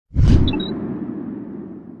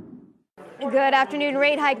Good afternoon.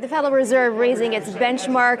 Rate hike. The Federal Reserve raising its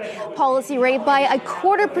benchmark policy rate by a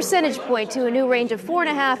quarter percentage point to a new range of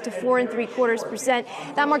 4.5 to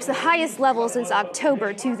 4.75%. That marks the highest level since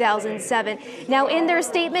October 2007. Now, in their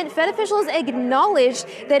statement, Fed officials acknowledged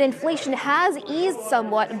that inflation has eased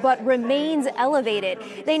somewhat but remains elevated.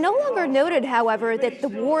 They no longer noted, however, that the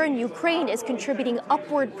war in Ukraine is contributing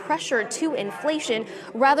upward pressure to inflation,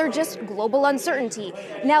 rather just global uncertainty.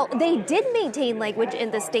 Now, they did maintain language in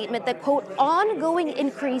the statement that, quote, ongoing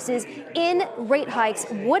increases in rate hikes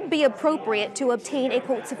would be appropriate to obtain a,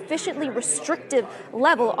 quote, sufficiently restrictive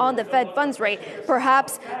level on the Fed funds rate,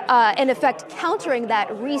 perhaps in effect countering that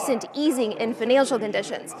recent easing in financial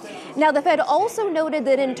conditions. Now, the Fed also noted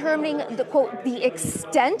that in determining the, quote, the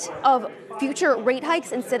extent of future rate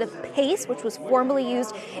hikes instead of pace, which was formally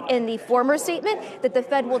used in the former statement, that the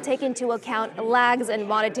Fed will take into account lags in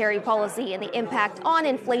monetary policy and the impact on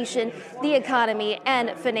inflation, the economy,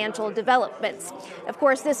 and financial developments. Of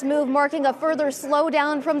course, this move marking a further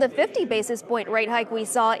slowdown from the 50 basis point rate hike we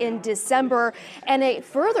saw in December, and a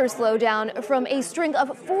further slowdown from a string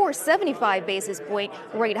of 475 basis point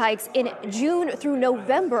rate hikes in June through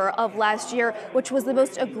November of last year, which was the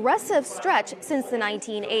most aggressive stretch since the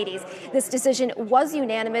 1980s. This decision was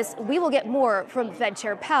unanimous. We will get more from Fed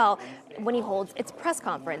Chair Powell when he holds its press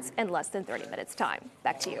conference in less than 30 minutes' time.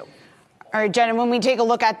 Back to you. All right, Jen, and when we take a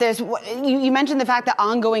look at this, you mentioned the fact that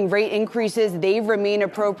ongoing rate increases, they remain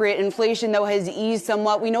appropriate. Inflation, though, has eased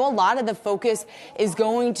somewhat. We know a lot of the focus is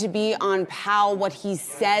going to be on Powell, what he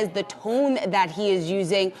says, the tone that he is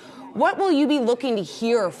using. What will you be looking to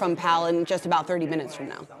hear from Powell in just about 30 minutes from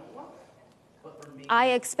now?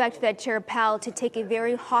 I expect Fed Chair Powell to take a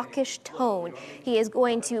very hawkish tone. He is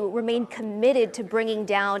going to remain committed to bringing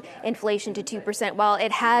down inflation to 2%. While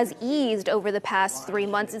it has eased over the past 3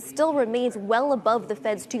 months, it still remains well above the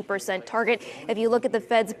Fed's 2% target. If you look at the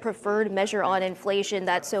Fed's preferred measure on inflation,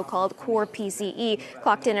 that so-called core PCE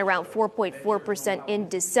clocked in around 4.4% in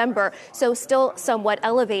December, so still somewhat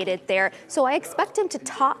elevated there. So I expect him to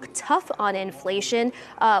talk tough on inflation,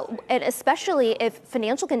 and especially if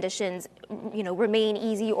financial conditions, remain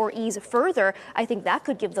easy or ease further. I think that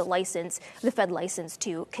could give the Fed license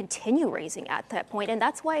to continue raising at that point. And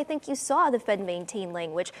that's why I think you saw the Fed maintain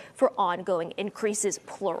language for ongoing increases,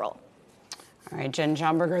 plural. All right, Jen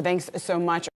Schonberger, thanks so much.